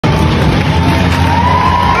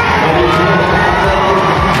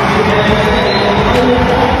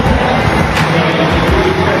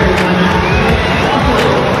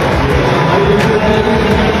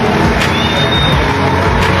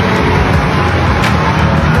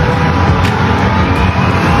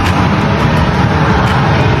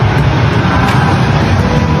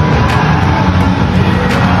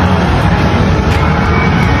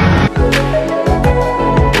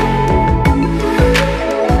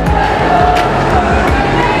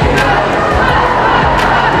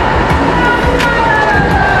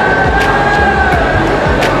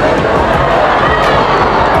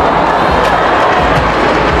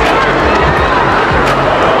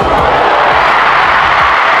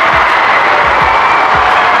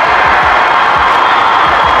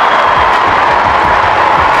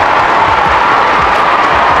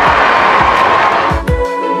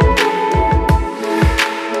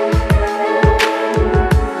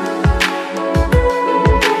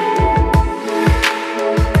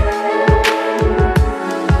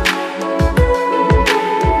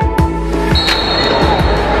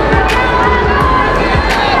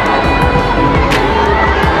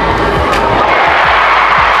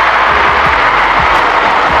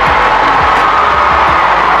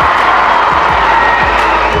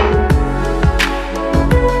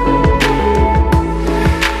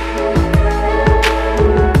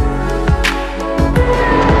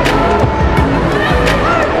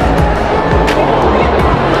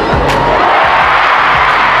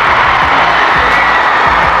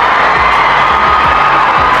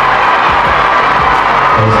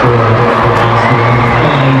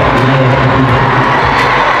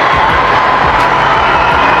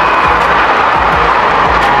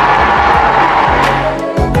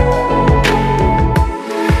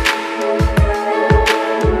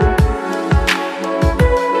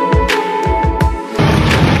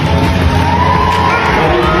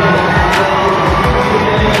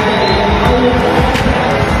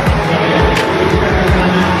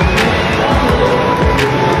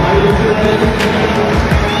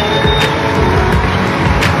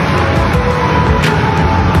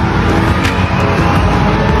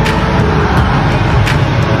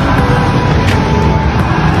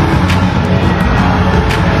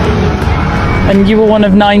And you were one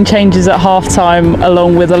of 9 changes at half-time,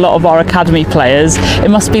 along with a lot of our academy players. It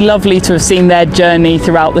must be lovely to have seen their journey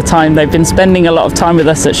throughout the time. They've been spending a lot of time with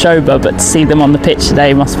us at Schober, but to see them on the pitch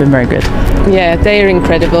today must have been very good. Yeah, they're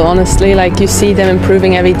incredible, honestly. Like, you see them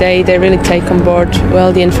improving every day. They really take on board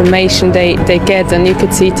well the information they get, and you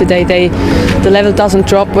could see today the level doesn't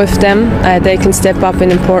drop with them. They can step up in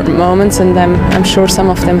important moments, and I'm sure some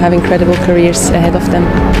of them have incredible careers ahead of them.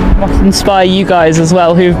 Must inspire you guys as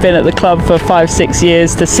well, who've been at the club for 5-6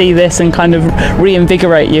 years, to see this and kind of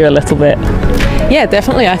reinvigorate you a little bit. Yeah,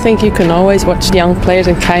 definitely. I think you can always watch young players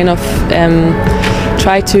and kind of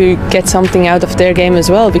try to get something out of their game as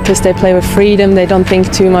well, because they play with freedom, they don't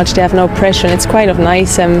think too much, they have no pressure, and it's quite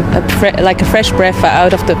nice, like a fresh breath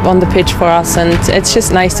out of on the pitch for us, and it's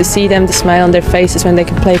just nice to see them, the smile on their faces when they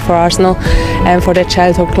can play for Arsenal and for their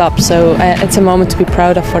childhood club. So it's a moment to be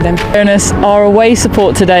proud of for them. Jonas, our away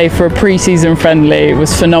support today for a pre-season friendly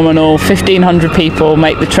was phenomenal. 1,500 people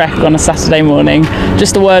make the trek on a Saturday morning.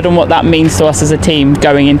 Just a word on what that means to us as a team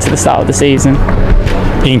going into the start of the season.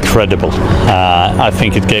 Incredible. I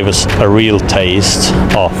think it gave us a real taste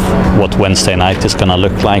of what Wednesday night is going to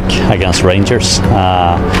look like against Rangers.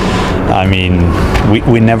 I mean,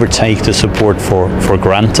 we never take the support for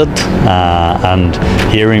granted, and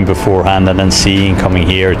hearing beforehand and then seeing coming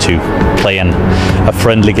here to play a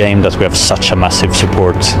friendly game that we have such a massive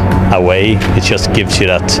support away, it just gives you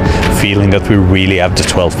that feeling that we really have the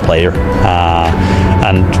 12th player.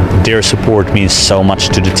 And their support means so much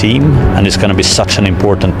to the team, and it's going to be such an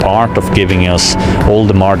important part of giving us all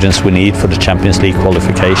the margins we need for the Champions League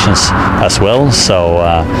qualifications as well. So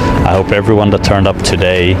I hope everyone that turned up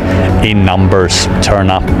today in numbers turn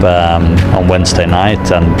up on Wednesday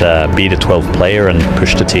night and be the 12th player and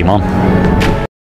push the team on.